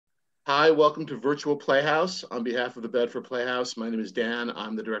Hi, welcome to Virtual Playhouse. On behalf of the Bedford Playhouse, my name is Dan.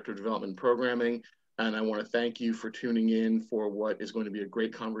 I'm the Director of Development and Programming, and I want to thank you for tuning in for what is going to be a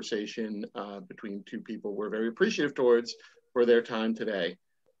great conversation between two people we're very appreciative towards for their time today.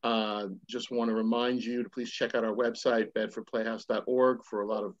 Just want to remind you to please check out our website, bedfordplayhouse.org, for a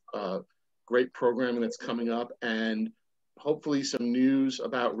lot of great programming that's coming up, and hopefully some news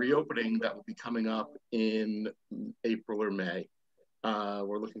about reopening that will be coming up in April or May.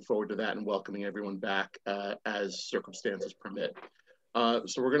 We're looking forward to that and welcoming everyone back as circumstances permit.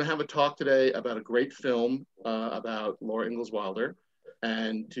 So we're going to have a talk today about a great film about Laura Ingalls Wilder.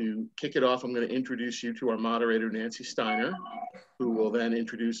 And to kick it off, I'm going to introduce you to our moderator, Nancy Steiner, who will then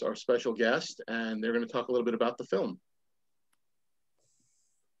introduce our special guest, and they're going to talk a little bit about the film.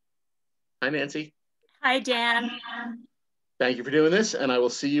 Hi, Nancy. Hi, Dan. Thank you for doing this, and I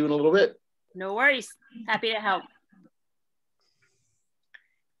will see you in a little bit. No worries. Happy to help.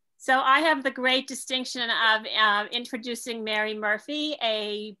 So I have the great distinction of introducing Mary Murphy,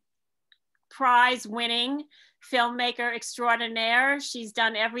 a prize-winning filmmaker extraordinaire. She's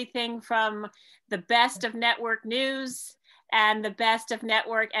done everything from the best of network news and the best of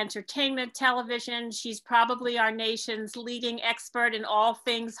network entertainment television. She's probably our nation's leading expert in all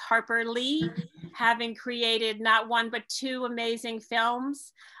things Harper Lee, having created not one but two amazing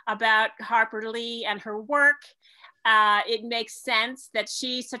films about Harper Lee and her work. It makes sense that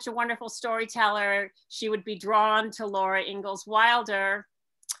she's such a wonderful storyteller. She would be drawn to Laura Ingalls Wilder,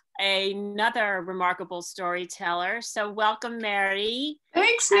 another remarkable storyteller. So welcome, Mary.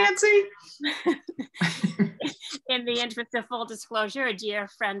 Thanks, Nancy. In the interest of full disclosure, a dear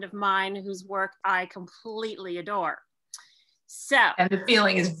friend of mine whose work I completely adore. So, and the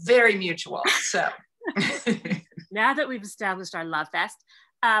feeling is very mutual. So now that we've established our love fest,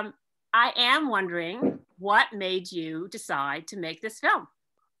 I am wondering what made you decide to make this film?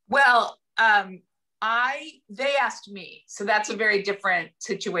 Well, they asked me, so that's a very different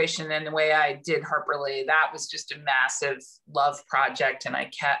situation than the way I did Harper Lee. That was just a massive love project, and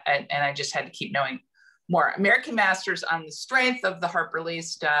I just had to keep knowing more. American Masters, on the strength of the Harper Lee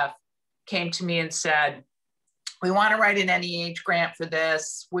stuff, came to me and said, "We want to write an NEH grant for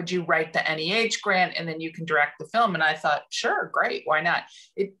this. Would you write the NEH grant and then you can direct the film?" And I thought, sure, great, why not?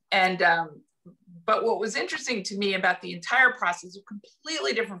 But what was interesting to me about the entire process was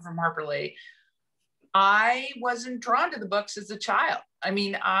completely different from Harper Lee. I wasn't drawn to the books as a child. I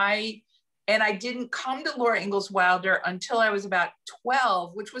mean, I didn't come to Laura Ingalls Wilder until I was about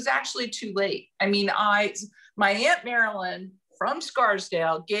 12, which was actually too late. I mean, my Aunt Marilyn from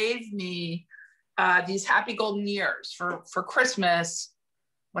Scarsdale gave me these Happy Golden Years for Christmas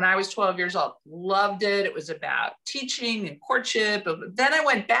when I was 12 years old. Loved it. It was about teaching and courtship. Then I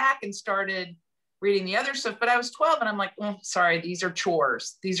went back and started reading the other stuff, but I was 12 and I'm like, oh, sorry, these are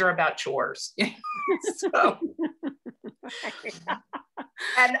chores. These are about chores. So,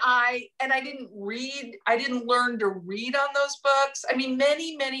 and I didn't learn to read on those books. I mean,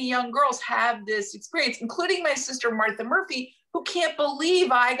 many, many young girls have this experience, including my sister, Martha Murphy, who can't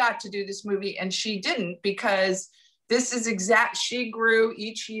believe I got to do this movie and she didn't, because this is she grew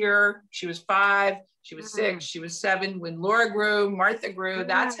each year. She was 5, she was 6, she was 7. When Laura grew, Martha grew.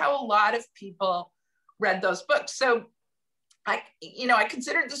 That's how a lot of people read those books. So I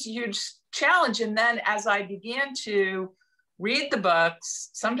considered this a huge challenge. And then as I began to read the books,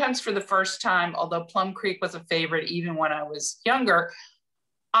 sometimes for the first time, although Plum Creek was a favorite even when I was younger,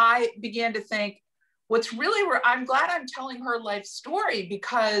 I began to think, I'm glad I'm telling her life story,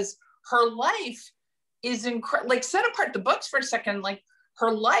 because her life is incredible. Set apart the books for a second,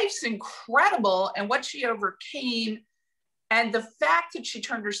 her life's incredible and what she overcame, and the fact that she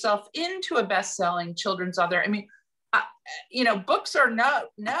turned herself into a best-selling children's author. I mean, books are no,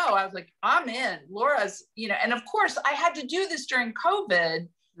 I was like, I'm in. Laura's, and of course I had to do this during COVID.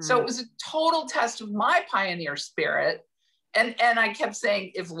 So it was a total test of my pioneer spirit. And I kept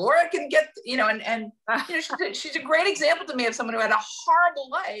saying, if Laura can get, she's a great example to me of someone who had a horrible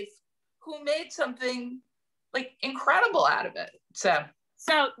life, who made something incredible out of it.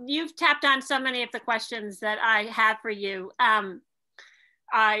 So you've tapped on so many of the questions that I have for you.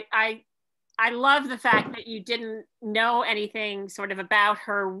 I love the fact that you didn't know anything sort of about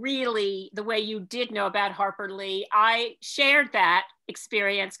her really the way you did know about Harper Lee. I shared that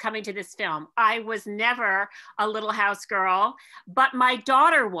experience coming to this film. I was never a Little House girl, but my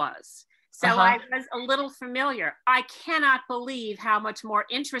daughter was. So I was a little familiar. I cannot believe how much more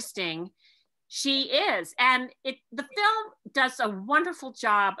interesting she is. And the film does a wonderful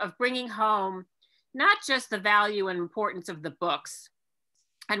job of bringing home not just the value and importance of the books,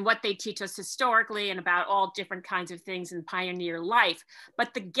 and what they teach us historically and about all different kinds of things in pioneer life.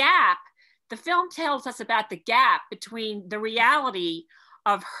 But the gap, the film tells us about the gap between the reality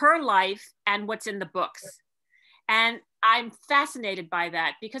of her life and what's in the books. And I'm fascinated by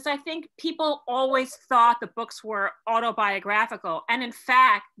that because I think people always thought the books were autobiographical. And in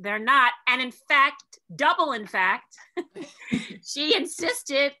fact, they're not. And in fact, double in fact, she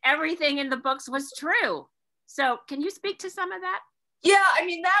insisted everything in the books was true. So can you speak to some of that? Yeah, I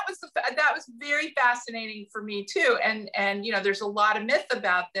mean, that was very fascinating for me too. And you know, there's a lot of myth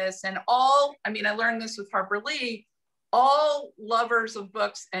about this, and I learned this with Harper Lee. All lovers of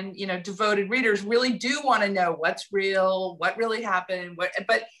books and, you know, devoted readers really do want to know what's real, what really happened.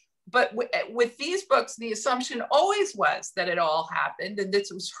 But with these books, the assumption always was that it all happened and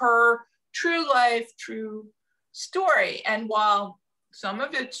this was her true life, true story. And while some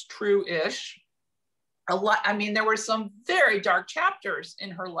of it's true-ish, there were some very dark chapters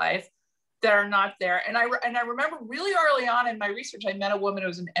in her life that are not there. And I remember really early on in my research, I met a woman who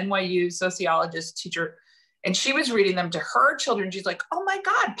was an NYU sociologist teacher, and she was reading them to her children. She's like, "Oh my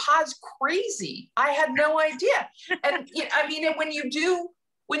God, Pa's crazy. I had no idea." And I mean, when you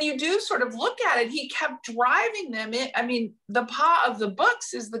do sort of look at it, he kept driving them in. I mean, the Pa of the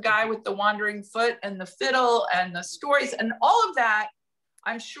books is the guy with the wandering foot and the fiddle and the stories, and all of that,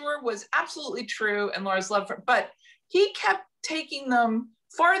 I'm sure, was absolutely true, and Laura's love for, but he kept taking them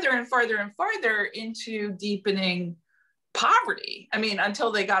farther and farther and farther into deepening poverty. I mean,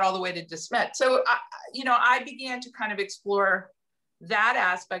 until they got all the way to Desmet. So, I began to kind of explore that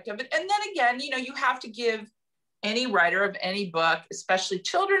aspect of it. And then again, you have to give any writer of any book, especially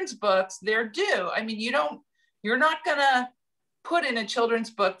children's books, their due. I mean, you're not gonna put in a children's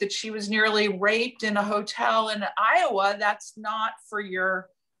book that she was nearly raped in a hotel in Iowa. That's not for your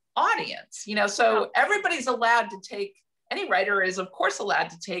audience, so everybody's allowed to take, any writer is of course allowed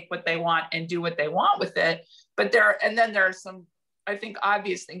to take what they want and do what they want with it. But there are some, I think,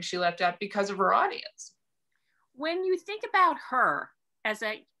 obvious things she left out because of her audience. When you think about her as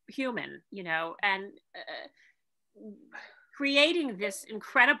a human, and creating this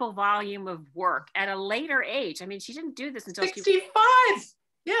incredible volume of work at a later age. I mean, she didn't do this until 65.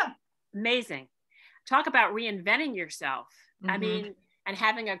 Yeah. Amazing. Talk about reinventing yourself. Mm-hmm. I mean, and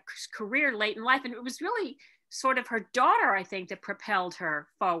having a career late in life. And it was really sort of her daughter, I think, that propelled her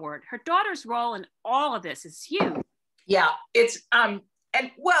forward. Her daughter's role in all of this is huge. Yeah, it's, and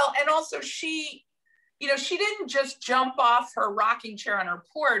also she didn't just jump off her rocking chair on her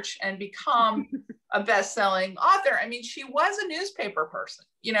porch and become a best-selling author. I mean, she was a newspaper person.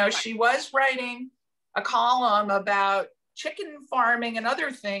 She was writing a column about chicken farming and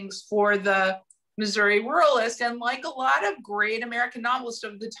other things for the Missouri Ruralist. And like a lot of great American novelists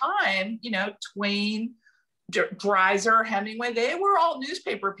of the time, Twain, Dreiser, Hemingway, they were all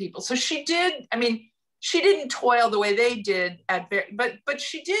newspaper people. So she didn't toil the way they did but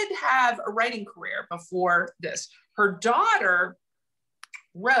she did have a writing career before this. Her daughter,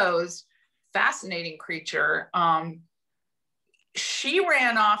 Rose, fascinating creature. She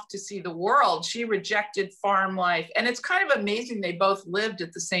ran off to see the world. She rejected farm life. And it's kind of amazing they both lived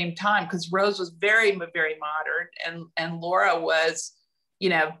at the same time, because Rose was very, very modern and Laura was,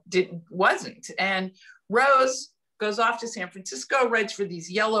 wasn't. And Rose goes off to San Francisco, writes for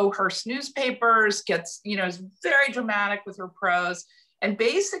these yellow Hearst newspapers, gets, is very dramatic with her prose. And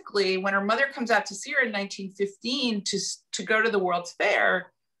basically, when her mother comes out to see her in 1915 to go to the World's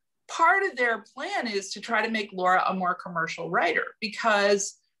Fair, part of their plan is to try to make Laura a more commercial writer,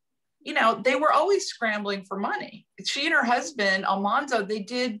 because, they were always scrambling for money. She and her husband, Almanzo, they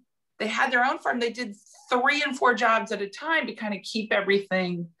had their own farm. They did 3 and 4 jobs at a time to kind of keep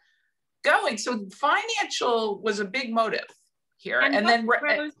everything going. So financial was a big motive here. And then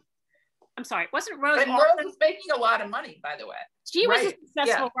Rose, I'm sorry, wasn't Rose? And Rose was making a lot of money, by the way. She was a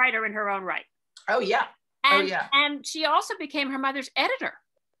successful writer in her own right. Oh yeah. And she also became her mother's editor.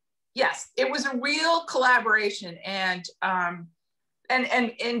 Yes, it was a real collaboration. And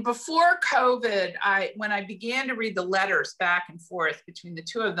before COVID, when I began to read the letters back and forth between the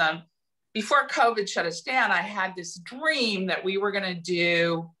two of them, before COVID shut us down, I had this dream that we were going to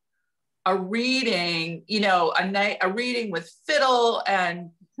do a reading, a reading with fiddle and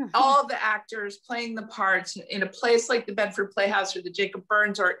all the actors playing the parts in a place like the Bedford Playhouse or the Jacob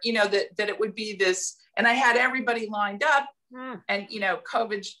Burns, or, that it would be this, and I had everybody lined up and,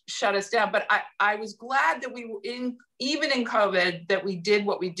 COVID shut us down. But I was glad that we were even in COVID, that we did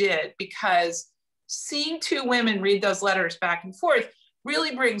what we did, because seeing 2 women read those letters back and forth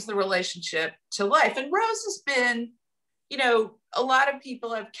really brings the relationship to life. And Rose has been, a lot of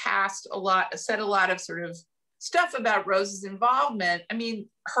people have said a lot of sort of stuff about Rose's involvement. I mean,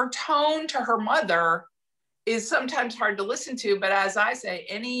 her tone to her mother is sometimes hard to listen to, but as I say,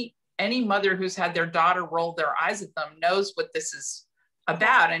 any mother who's had their daughter roll their eyes at them knows what this is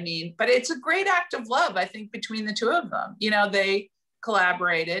about. I mean, but it's a great act of love, I think, between the two of them. You know, they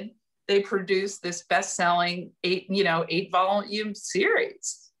collaborated, they produced this best-selling 8-volume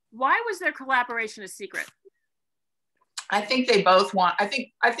series. Why was their collaboration a secret? I think they both want, I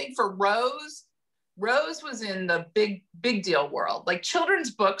think for Rose was in the big deal world, like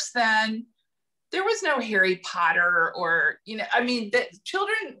children's books then. There was no Harry Potter or, I mean,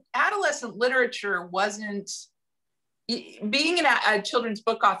 adolescent literature wasn't, being a children's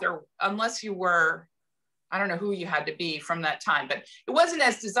book author, unless you were, I don't know who you had to be from that time, but it wasn't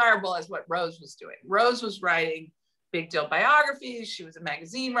as desirable as what Rose was doing. Rose was writing big deal biographies. She was a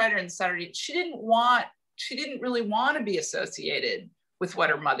magazine writer in Saturday. She didn't really want to be associated with what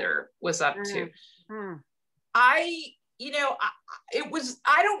her mother was up to. I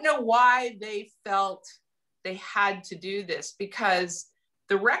don't know why they felt they had to do this, because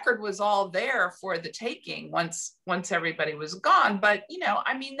the record was all there for the taking once everybody was gone. But,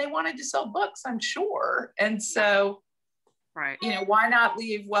 I mean, they wanted to sell books, I'm sure. And so, right. Why not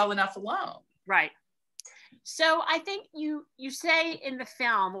leave well enough alone? Right. So I think you say in the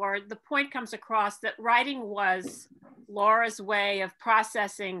film, or the point comes across, that writing was Laura's way of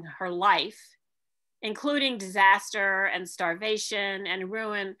processing her life, including disaster and starvation and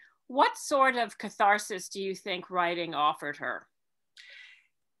ruin. What sort of catharsis do you think writing offered her?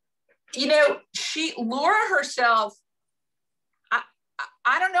 Laura herself,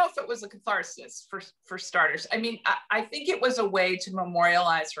 I don't know if it was a catharsis for starters. I mean, I think it was a way to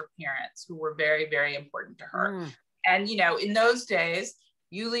memorialize her parents, who were very, very important to her. And, in those days,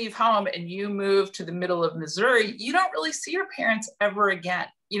 you leave home and you move to the middle of Missouri, you don't really see your parents ever again,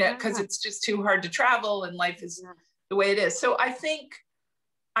 because it's just too hard to travel and life is the way it is. So I think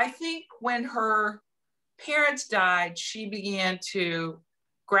when her parents died, she began to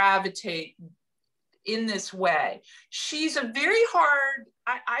gravitate in this way. She's a very hard,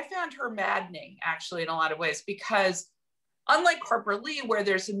 I found her maddening actually in a lot of ways, because unlike Harper Lee, where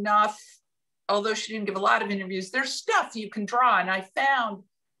there's enough, although she didn't give a lot of interviews, there's stuff you can draw. And I found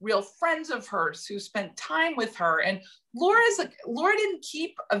real friends of hers who spent time with her. And Laura didn't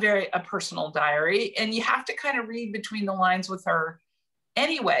keep a personal diary, and you have to kind of read between the lines with her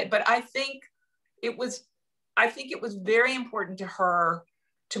anyway. But I think it was very important to her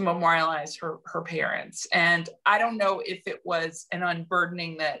to memorialize her parents. And I don't know if it was an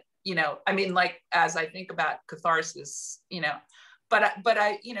unburdening that, I mean, like, as I think about catharsis, but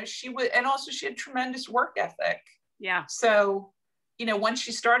she would, and also she had tremendous work ethic. Yeah. So, once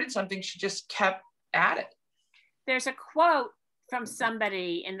she started something, she just kept at it. There's a quote from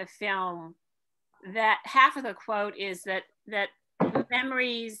somebody in the film that half of the quote is that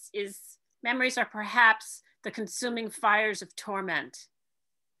memories are perhaps the consuming fires of torment.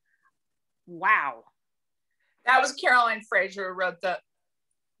 Wow. That was Caroline Fraser, who wrote the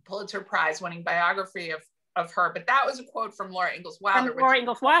Pulitzer Prize winning biography of her, but that was a quote from Laura Ingalls Wilder. Laura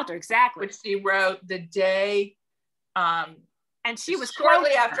Ingalls Wilder, exactly. Which she wrote the day, and she was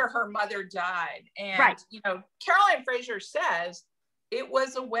shortly after her mother died. And, right. Caroline Fraser says it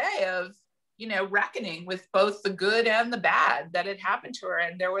was a way of, reckoning with both the good and the bad that had happened to her.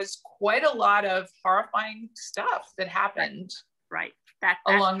 And there was quite a lot of horrifying stuff that happened right.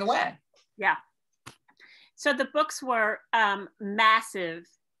 along the way. Yeah. So the books were massive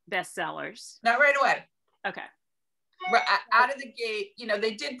bestsellers. Not right away. Okay. Out of the gate,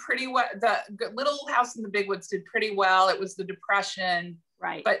 they did pretty well. The Little House in the Big Woods did pretty well. It was the Depression.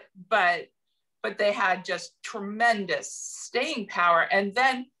 Right. But they had just tremendous staying power. And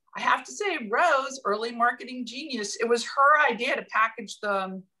then I have to say, Rose, early marketing genius, it was her idea to package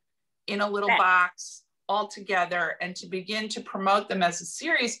them in a little box all together and to begin to promote them as a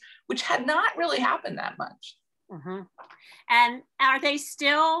series, which had not really happened that much. Mm-hmm. And are they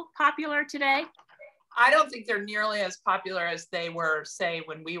still popular today? I don't think they're nearly as popular as they were, say,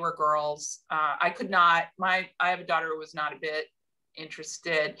 when we were girls. I have a daughter who was not a bit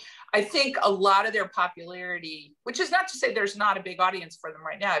interested. I think a lot of their popularity, which is not to say there's not a big audience for them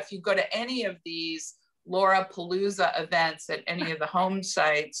right now. If you go to any of these Laura Palooza events at any of the home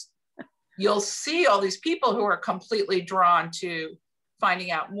sites, you'll see all these people who are completely drawn to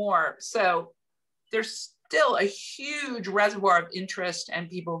finding out more. So there's still a huge reservoir of interest and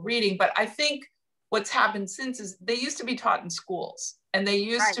people reading. But I think what's happened since is they used to be taught in schools, and they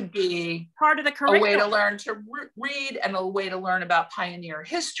used to be part of the curriculum, a way to learn to read and a way to learn about pioneer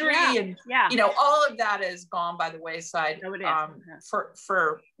history. And, all of that is gone by the wayside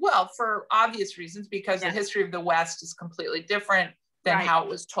for obvious reasons, because the history of the West is completely different than Right. how it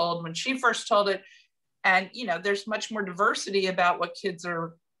was told when she first told it. And, you know, there's much more diversity about what kids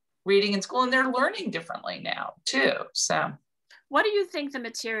are reading in school, and they're learning differently now too. So what do you think the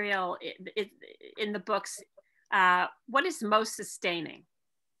material in the books, what is most sustaining?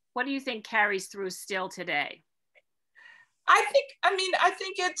 What do you think carries through still today? I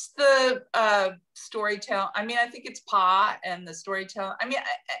think it's the storytelling. I mean, I think it's Pa and the storytelling. I mean,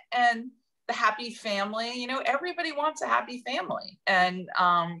 and the happy family. You know, everybody wants a happy family. And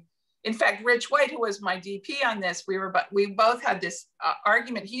in fact, Rich White, who was my DP on this, we both had this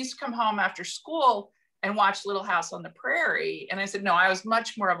argument. He used to come home after school and watch Little House on the Prairie, and I said, no, I was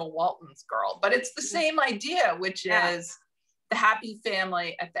much more of a Walton's girl. But it's the same idea, which is the happy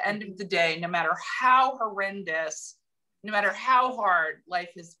family at the end of the day, no matter how horrendous, no matter how hard life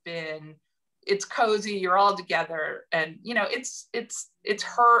has been, it's cozy, you're all together. And, you know, it's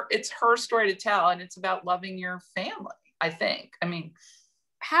her story to tell. And it's about loving your family, I think. I mean,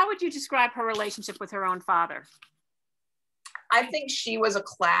 how would you describe her relationship with her own father? I think she was a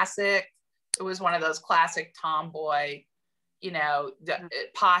classic. It was one of those classic tomboy, you know,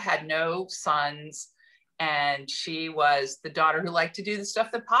 Pa had no sons, and she was the daughter who liked to do the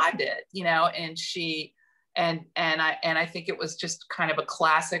stuff that Pa did, you know, and I think it was just kind of a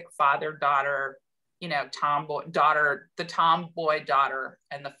classic father-daughter, you know, tomboy daughter, the tomboy daughter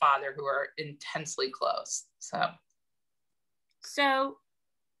and the father who are intensely close. So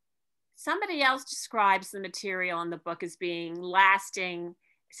somebody else describes the material in the book as being lasting,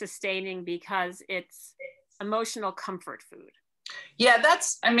 sustaining, because it's emotional comfort food. Yeah,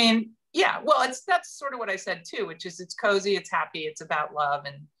 that's sort of what I said too, which is it's cozy, it's happy, it's about love.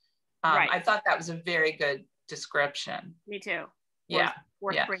 And right. I thought that was a very good description. Me too. Yeah.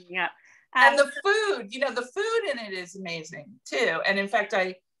 Worth bringing up. And the food, you know, the food in it is amazing too. And in fact,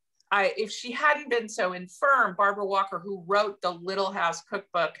 if she hadn't been so infirm, Barbara Walker, who wrote the Little House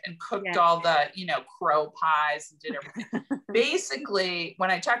cookbook and cooked all the, you know, crow pies and did everything. Basically, when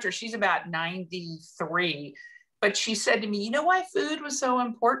I talked to her, she's about 93, but she said to me, you know why food was so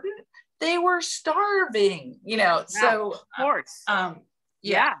important? They were starving, you know. So of course.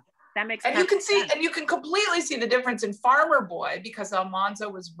 That makes sense. And you can see, and you can completely see the difference in Farmer Boy, because Almanzo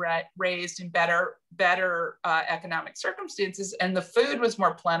was raised in better economic circumstances, and the food was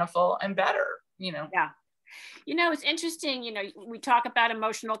more plentiful and better, you know. Yeah. You know, it's interesting, you know, we talk about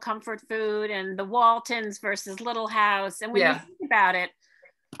emotional comfort food and the Waltons versus Little House. And when you think about it,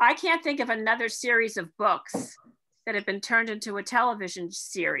 I can't think of another series of books that have been turned into a television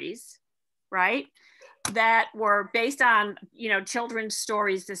series, right? That were based on, you know, children's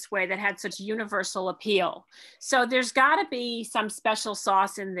stories this way, that had such universal appeal. So there's got to be some special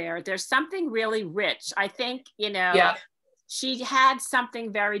sauce in there. There's something really rich. I think, you know, she had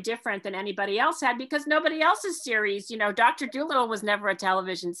something very different than anybody else had, because nobody else's series, you know, Dr. Dolittle was never a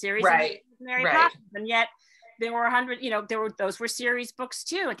television series. Right. Mary Poppins, and yet there were 100, you know, those were series books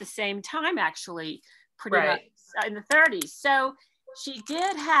too at the same time, actually, pretty much in the 30s. So she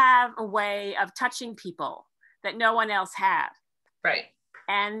did have a way of touching people that no one else had. Right.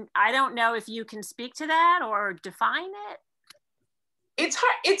 And I don't know if you can speak to that or define it. It's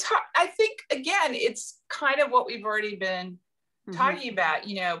hard. I think, again, it's kind of what we've already been talking about,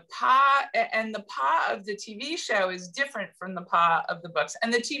 you know, Pa, and the Pa of the TV show is different from the Pa of the books.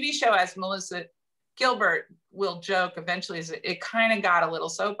 And the TV show, as Melissa Gilbert will joke eventually, is it kind of got a little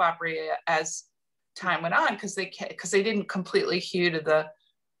soap opera as time went on, because they didn't completely hew to the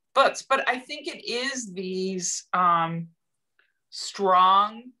books. But I think it is these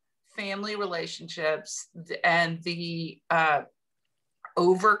strong family relationships and the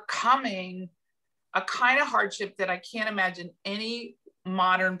overcoming a kind of hardship that I can't imagine any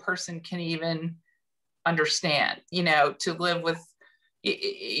modern person can even understand, you know, to live with.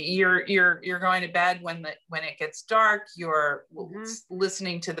 You're going to bed when it gets dark, you're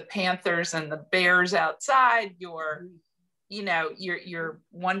listening to the panthers and the bears outside, you're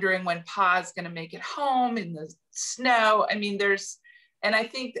wondering when Pa's going to make it home in the snow. I mean, and I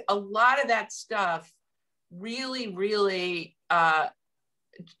think a lot of that stuff really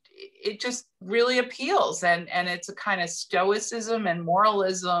it just really appeals, and it's a kind of stoicism and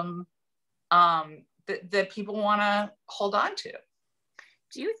moralism that people want to hold on to.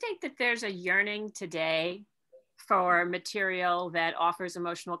 Do you think that there's a yearning today for material that offers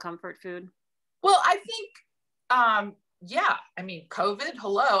emotional comfort food? Well, I think, I mean, COVID,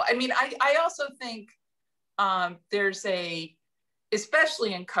 hello. I mean, I also think there's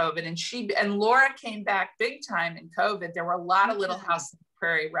especially in COVID, and Laura came back big time in COVID. There were a lot of Little House on the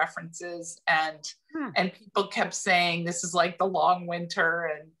Prairie references, and people kept saying this is like the long winter.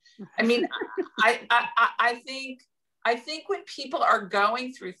 And I mean, I think I think when people are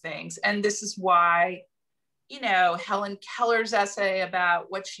going through things, and this is why, you know, Helen Keller's essay about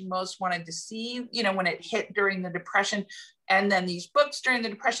what she most wanted to see, you know, when it hit during the Depression, and then these books during the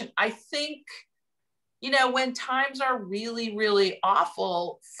Depression, I think, you know, when times are really, really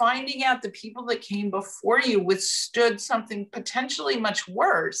awful, finding out the people that came before you withstood something potentially much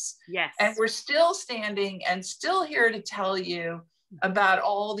worse. Yes. And we're still standing and still here to tell you about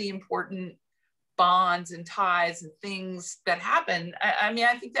all the important bonds and ties and things that happen. I mean,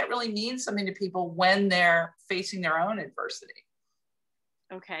 I think that really means something to people when they're facing their own adversity.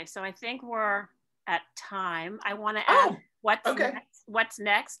 Okay, so I think we're at time. I want to ask what's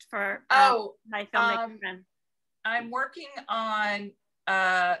next for my filmmaker friend. I'm working on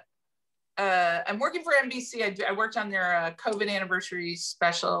I'm working for NBC. I worked on their COVID anniversary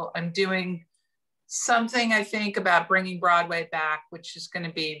special. I'm doing something, I think, about bringing Broadway back, which is going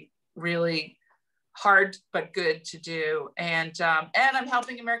to be really hard but good to do. And I'm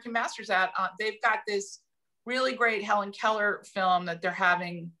helping American Masters out. They've got this really great Helen Keller film that they're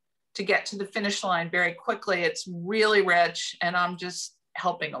having to get to the finish line very quickly. It's really rich, and I'm just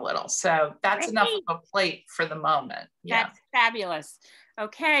helping a little. So that's enough of a plate for the moment. Yeah. That's fabulous.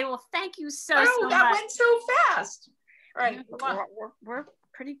 Okay, well, thank you so that much. Went so fast. All right, we're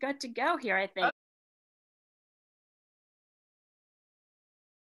pretty good to go here, I think.